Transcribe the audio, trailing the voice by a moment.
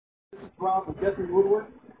This is Rob with Jeffrey Woodward.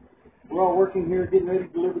 We're all working here getting ready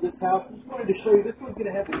to deliver this house. Just wanted to show you, this one's going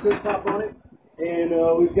to have the cooktop on it. And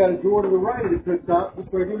we've got a drawer to the right of the cooktop, just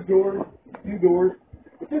regular drawer, two doors.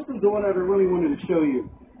 But this one's the one I really wanted to show you.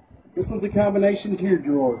 This one's a combination tier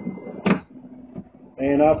drawer.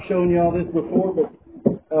 And I've shown you all this before, but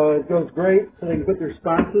it goes great so they can put their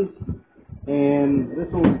spices. And this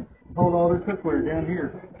will hold all their cookware down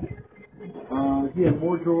here. Again,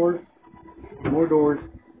 more drawers, more doors.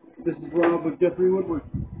 This is Rob with Jeffrey Woodward.